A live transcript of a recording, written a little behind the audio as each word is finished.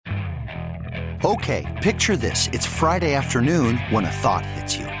Okay, picture this. It's Friday afternoon when a thought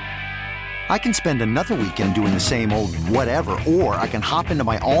hits you. I can spend another weekend doing the same old whatever, or I can hop into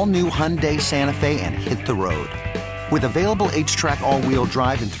my all-new Hyundai Santa Fe and hit the road. With available H-Track all-wheel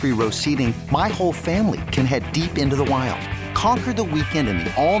drive and 3-row seating, my whole family can head deep into the wild. Conquer the weekend in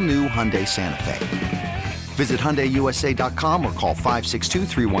the all-new Hyundai Santa Fe. Visit HyundaiUSA.com or call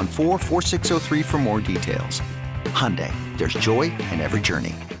 562-314-4603 for more details. Hyundai, there's joy in every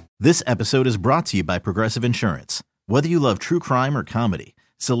journey. This episode is brought to you by Progressive Insurance. Whether you love true crime or comedy,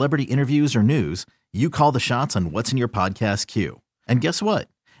 celebrity interviews or news, you call the shots on what's in your podcast queue. And guess what?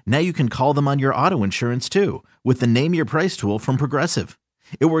 Now you can call them on your auto insurance too with the Name Your Price tool from Progressive.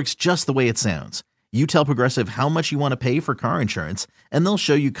 It works just the way it sounds. You tell Progressive how much you want to pay for car insurance, and they'll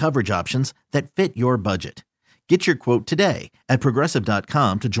show you coverage options that fit your budget. Get your quote today at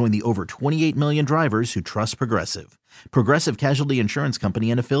Progressive.com to join the over 28 million drivers who trust Progressive. Progressive Casualty Insurance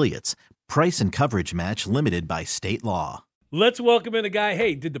Company and Affiliates. Price and coverage match limited by state law. Let's welcome in a guy.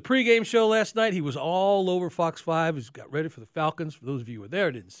 Hey, did the pregame show last night. He was all over Fox 5. He's got ready for the Falcons. For those of you who were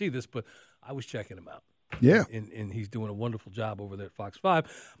there, didn't see this, but I was checking him out. Yeah. And he's doing a wonderful job over there at Fox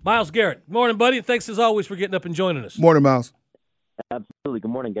 5. Myles Garrett, good morning, buddy. Thanks as always for getting up and joining us. Morning, Myles. Absolutely.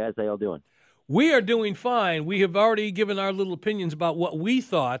 Good morning, guys. How y'all doing? We are doing fine. We have already given our little opinions about what we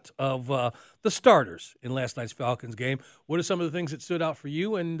thought of the starters in last night's Falcons game. What are some of the things that stood out for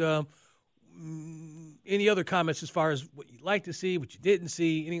you? And any other comments as far as what you'd like to see, what you didn't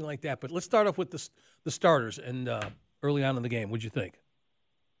see, anything like that. But let's start off with the starters and early on in the game. What'd you think?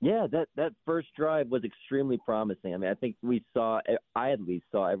 Yeah, that first drive was extremely promising. I mean, I think I at least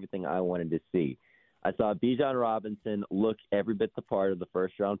saw everything I wanted to see. I saw Bijan Robinson look every bit the part of the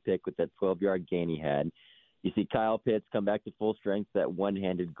first-round pick with that 12-yard gain he had. You see Kyle Pitts come back to full strength, that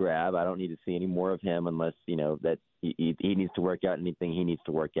one-handed grab. I don't need to see any more of him unless, that he needs to work out anything he needs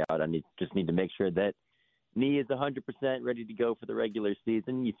to work out. Just need to make sure that knee is 100% ready to go for the regular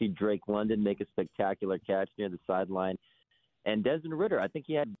season. You see Drake London make a spectacular catch near the sideline. And Desmond Ridder, I think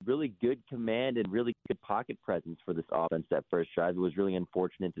he had really good command and really good pocket presence for this offense that first drive. It was really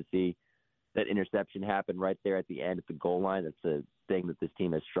unfortunate to see that interception happen right there at the end at the goal line. That's a thing that this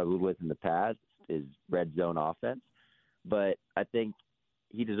team has struggled with in the past, is red zone offense. But I think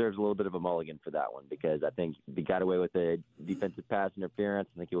he deserves a little bit of a mulligan for that one because I think he got away with a defensive pass interference.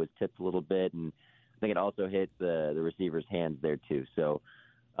 I think it was tipped a little bit, and I think it also hit the receiver's hands there too. So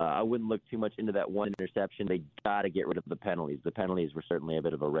I wouldn't look too much into that one interception. They got to get rid of the penalties. The penalties were certainly a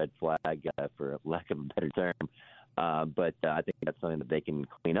bit of a red flag, for lack of a better term. But I think that's something that they can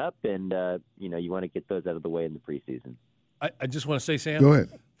clean up, and you want to get those out of the way in the preseason. I just want to say, Sam, go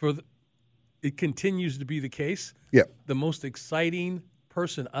ahead. It continues to be the case. Yeah. The most exciting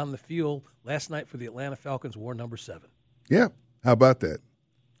person on the field last night for the Atlanta Falcons wore number 7. Yeah. How about that?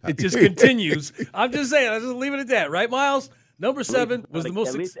 It just continues. I'm just saying. I'll just leave it at that, right, Miles? Number 7 was the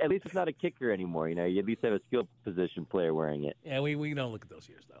most. At least it's not a kicker anymore. You at least have a skill position player wearing it. Yeah, we don't look at those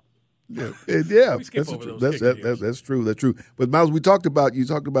years though. Yeah, that's true. That's true. But Miles, you talked about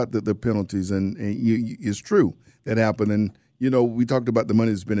the penalties, and it's true that happened. And we talked about the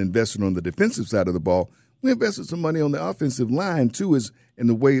money that's been invested on the defensive side of the ball. We invested some money on the offensive line too,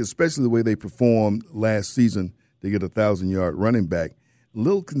 especially the way they performed last season to get a 1,000-yard running back. A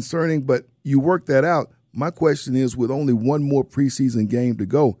little concerning, but you work that out. My question is, with only one more preseason game to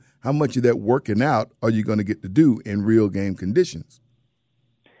go, how much of that working out are you going to get to do in real game conditions?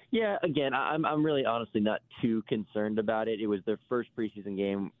 Yeah, again, I'm really honestly not too concerned about it. It was their first preseason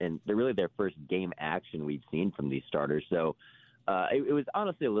game, and they're their first game action we've seen from these starters. So it was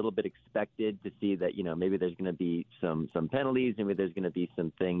honestly a little bit expected to see that, maybe there's going to be some penalties, maybe there's going to be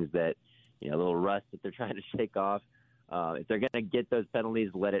some things that, a little rust that they're trying to shake off. If they're going to get those penalties,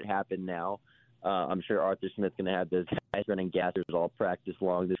 let it happen now. I'm sure Arthur Smith's going to have those guys running gassers all practice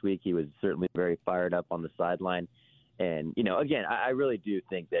long this week. He was certainly very fired up on the sideline. And, again, I really do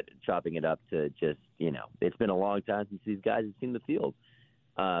think that chopping it up to just, it's been a long time since these guys have seen the field.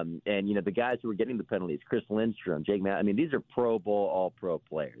 And, the guys who are getting the penalties, Chris Lindstrom, Jake Matt, these are Pro Bowl, all-pro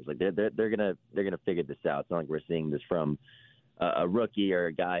players. Like, they're going to figure this out. It's not like we're seeing this from a rookie or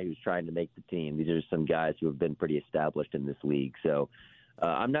a guy who's trying to make the team. These are some guys who have been pretty established in this league. So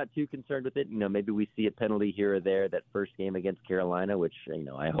I'm not too concerned with it. Maybe we see a penalty here or there that first game against Carolina, which,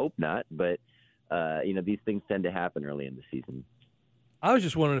 I hope not. But, these things tend to happen early in the season. I was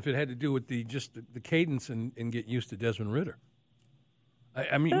just wondering if it had to do with the cadence and get used to Desmond Ridder.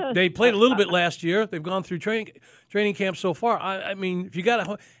 They played a little bit last year. They've gone through training camp so far. If you got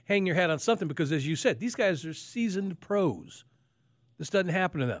to hang your hat on something, because as you said, these guys are seasoned pros. This doesn't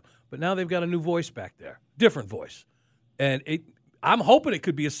happen to them. But now they've got a new voice back there, different voice. And I'm hoping it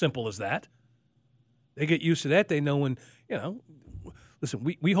could be as simple as that. They get used to that. They know when,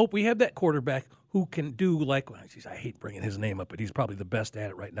 listen, we hope we have that quarterback who can do I hate bringing his name up, but he's probably the best at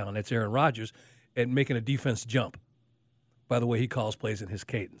it right now, and that's Aaron Rodgers, at making a defense jump by the way he calls plays in his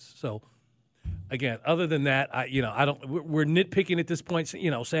cadence. So, again, other than that, we're nitpicking at this point.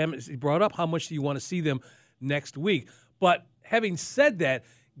 Sam brought up how much do you want to see them next week. But having said that,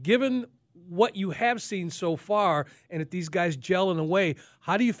 given what you have seen so far and if these guys gel in a way,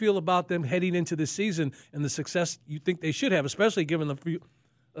 how do you feel about them heading into the season and the success you think they should have, especially given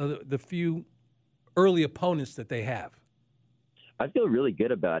the few early opponents that they have? I feel really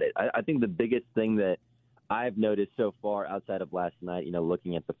good about it. I think the biggest thing that I've noticed so far outside of last night,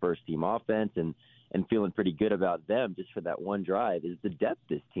 looking at the first-team offense and feeling pretty good about them just for that one drive, is the depth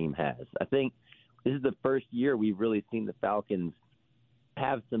this team has. I think this is the first year we've really seen the Falcons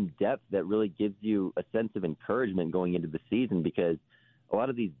have some depth that really gives you a sense of encouragement going into the season, because a lot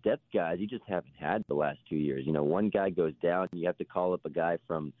of these depth guys you just haven't had the last 2 years. One guy goes down, you have to call up a guy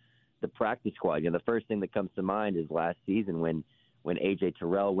from the practice squad. The first thing that comes to mind is last season when A.J.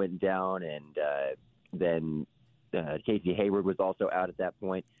 Terrell went down, and then Casey Hayward was also out at that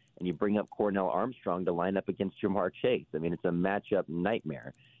point, and you bring up Cornell Armstrong to line up against Jamar Chase. I mean, it's a matchup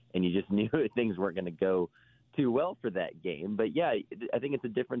nightmare, and you just knew things weren't going to go too well for that game. But, yeah, I think it's a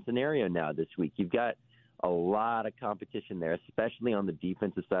different scenario now this week. You've got a lot of competition there, especially on the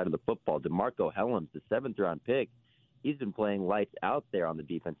defensive side of the football. DeMarco Hellams, the seventh-round pick, he's been playing lights out there on the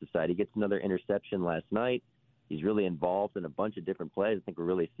defensive side. He gets another interception last night. He's really involved in a bunch of different plays. I think we're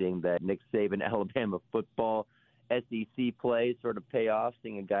really seeing that Nick Saban Alabama football SEC plays sort of pay off,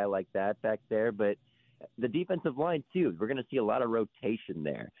 seeing a guy like that back there. But the defensive line, too, we're going to see a lot of rotation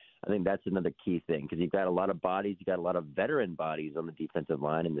there. I think that's another key thing, because you've got a lot of bodies. You've got a lot of veteran bodies on the defensive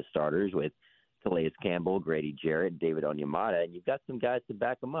line in the starters with Calais Campbell, Grady Jarrett, David Onyemata, and you've got some guys to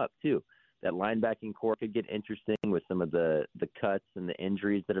back them up, too. That linebacking core could get interesting with some of the cuts and the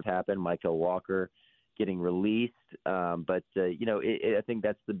injuries that have happened. Michael Walker getting released. I think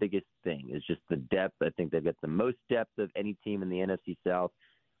that's the biggest thing, is just the depth. I think they've got the most depth of any team in the NFC South,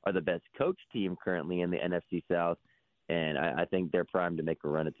 are the best coached team currently in the NFC South, and I think they're primed to make a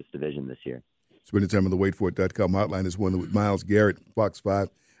run at this division this year. Spending time on the waitforit.com hotline is one with Myles Garrett, Fox 5,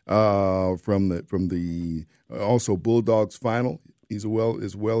 from the also Bulldogs final. He's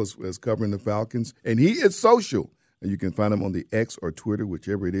as well as covering the Falcons, and he is social. And you can find him on the X or Twitter,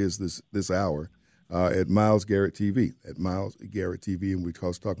 whichever it is this hour, at Myles Garrett TV, at Myles Garrett TV. And we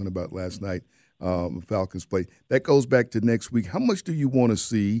was talking about last night, Falcons play. That goes back to next week. How much do you want to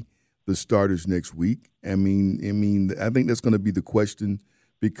see the starters next week? I think that's going to be the question,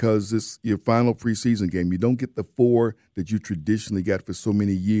 because it's your final preseason game. You don't get the four that you traditionally got for so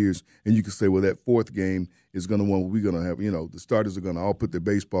many years, and you can say, well, that fourth game is going to one we're going to have, the starters are going to all put their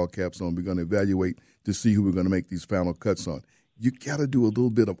baseball caps on. We're going to evaluate to see who we're going to make these final cuts on. You got to do a little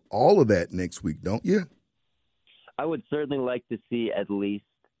bit of all of that next week, don't you? I would certainly like to see at least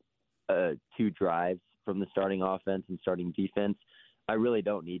 2 drives from the starting offense and starting defense. I really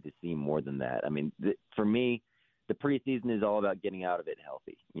don't need to see more than that. I mean, for me, the preseason is all about getting out of it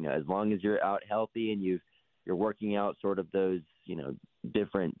healthy. As long as you're out healthy and you're working out sort of those,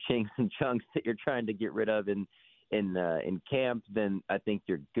 different chinks and chunks that you're trying to get rid of in camp, then I think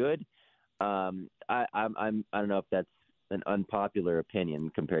you're good. I don't know if that's an unpopular opinion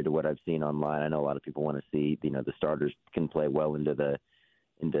compared to what I've seen online. I know a lot of people want to see, the starters can play well into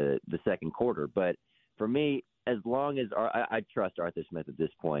the second quarter, but for me, as long as I trust Arthur Smith at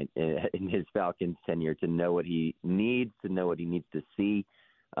this point in his Falcons tenure to know what he needs, to see.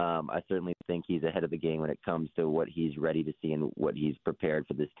 I certainly think he's ahead of the game when it comes to what he's ready to see and what he's prepared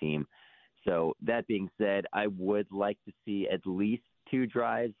for this team. So that being said, I would like to see at least 2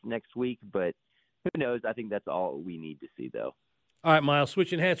 drives next week, but who knows? I think that's all we need to see, though. All right, Myles,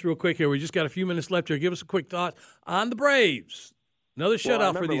 switching hats real quick here. We just got a few minutes left here. Give us a quick thought on the Braves. Another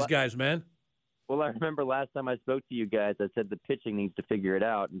shutout for these guys, man. Well, I remember last time I spoke to you guys, I said the pitching needs to figure it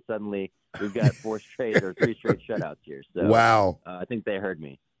out, and suddenly we've got 3 straight shutouts here. So wow. I think they heard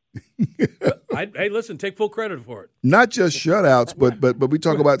me. Hey, listen, take full credit for it. Not just shutouts, but we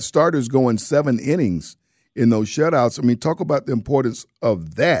talk about starters going 7 innings in those shutouts. I mean, talk about the importance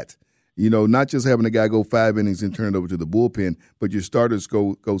of that. Not just having a guy go 5 innings and turn it over to the bullpen, but your starters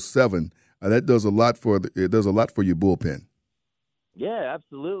go 7. That does a lot for your bullpen. Yeah,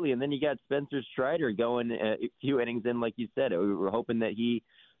 absolutely. And then you got Spencer Strider going a few innings in, like you said. We were hoping that he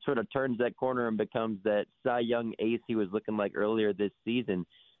sort of turns that corner and becomes that Cy Young ace he was looking like earlier this season.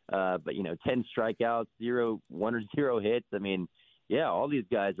 But 10 strikeouts, 1 or 0 hits. I mean, yeah, all these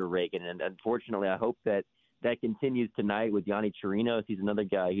guys are raking. And unfortunately, I hope that that continues tonight with Yanni Chirinos. He's another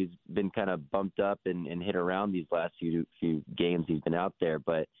guy who's been kind of bumped up and hit around these last few games he's been out there.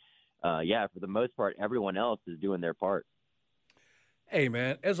 But, yeah, for the most part, everyone else is doing their part. Hey,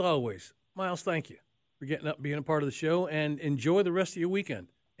 man, as always, Miles, thank you for getting up and being a part of the show, and enjoy the rest of your weekend.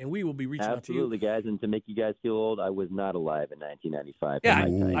 And we will be reaching out to you. Absolutely, guys. And to make you guys feel old, I was not alive in 1995.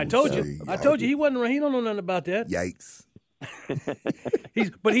 Yeah, I told you. I told you he wasn't. He don't know nothing about that. Yikes.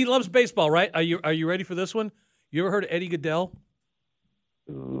 But he loves baseball, right? Are you ready for this one? You ever heard of Eddie Goodell?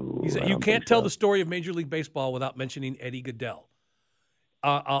 You can't tell the story of Major League Baseball without mentioning Eddie Goodell.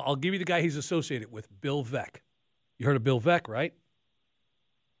 I'll give you the guy he's associated with, Bill Veeck. You heard of Bill Veeck, right?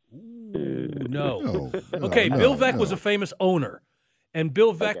 No. Okay, Bill Veeck was a famous owner. And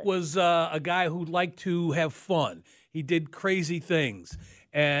Bill Veeck was a guy who liked to have fun. He did crazy things.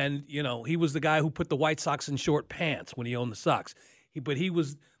 And, you know, he was the guy who put the White Sox in short pants when he owned the Sox. But he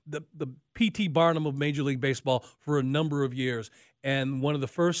was the P.T. Barnum of Major League Baseball for a number of years. And one of the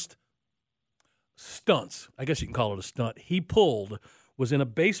first stunts, I guess you can call it a stunt, he pulled was in a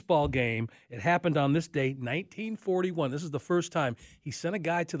baseball game. It happened on this date, 1941. This is the first time he sent a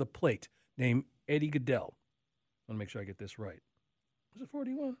guy to the plate named Eddie Goodell. I want to make sure I get this right. Was it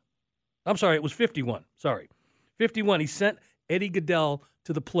 41? I'm sorry, it was 51. Sorry. 51. He sent Eddie Goodell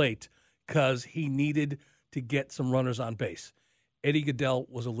to the plate because he needed to get some runners on base. Eddie Goodell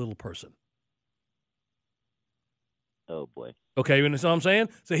was a little person. Oh, boy. Okay, you understand what I'm saying?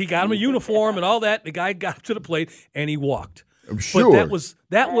 So he got him a uniform and all that. The guy got to the plate, and he walked. I'm sure. But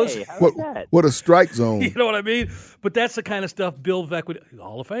that was what a strike zone. You know what I mean? But that's the kind of stuff Bill Veeck would – he's a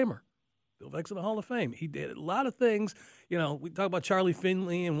Hall of Famer. Bill Veeck's in the Hall of Fame. He did a lot of things. You know, we talk about Charlie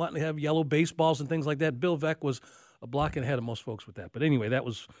Finley and wanting to have yellow baseballs and things like that. Bill Veeck was a block ahead of most folks with that. But anyway, that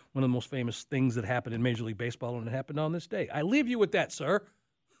was one of the most famous things that happened in Major League Baseball, and it happened on this day. I leave you with that, sir.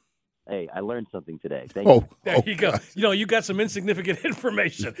 Hey, I learned something today. Thank you. There you go. You know, you got some insignificant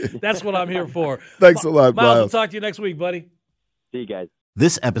information. That's what I'm here for. Thanks a lot, Miles. We'll Miles. talk to you next week, buddy. See you guys.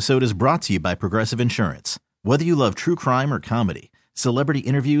 This episode is brought to you by Progressive Insurance. Whether you love true crime or comedy, celebrity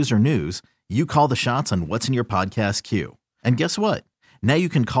interviews or news, you call the shots on what's in your podcast queue. And guess what? Now you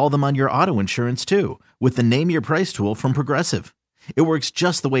can call them on your auto insurance too with the Name Your Price tool from Progressive. It works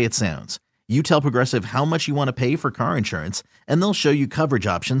just the way it sounds. You tell Progressive how much you want to pay for car insurance, and they'll show you coverage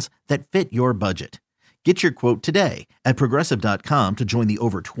options that fit your budget. Get your quote today at Progressive.com to join the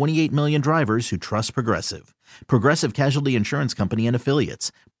over 28 million drivers who trust Progressive. Progressive Casualty Insurance Company and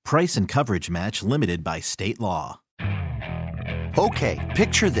Affiliates. Price and coverage match limited by state law. Okay,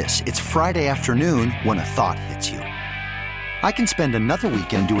 picture this. It's Friday afternoon when a thought hits you. I can spend another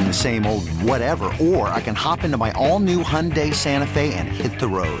weekend doing the same old whatever, or I can hop into my all-new Hyundai Santa Fe and hit the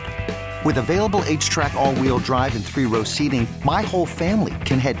road. With available H-Track all-wheel drive and 3-row seating, my whole family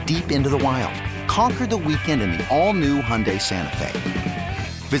can head deep into the wild. Conquer the weekend in the all-new Hyundai Santa Fe.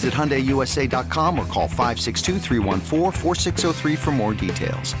 Visit HyundaiUSA.com or call 562-314-4603 for more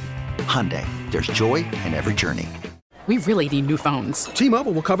details. Hyundai, there's joy in every journey. We really need new phones.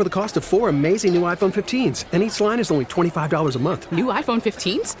 T-Mobile will cover the cost of 4 amazing new iPhone 15s, and each line is only $25 a month. New iPhone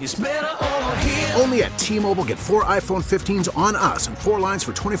 15s? It's better over here. Only at T-Mobile, get 4 iPhone 15s on us and 4 lines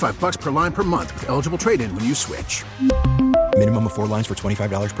for $25 per line per month with eligible trade-in when you switch. Minimum of 4 lines for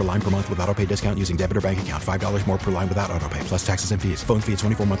 $25 per line per month with autopay discount using debit or bank account. $5 more per line without autopay, plus taxes and fees. Phone fee at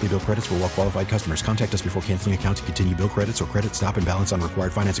 24 monthly bill credits for well-qualified customers. Contact us before canceling account to continue bill credits or credit stop and balance on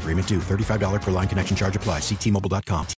required finance agreement due. $35 per line connection charge applies. See T-Mobile.com.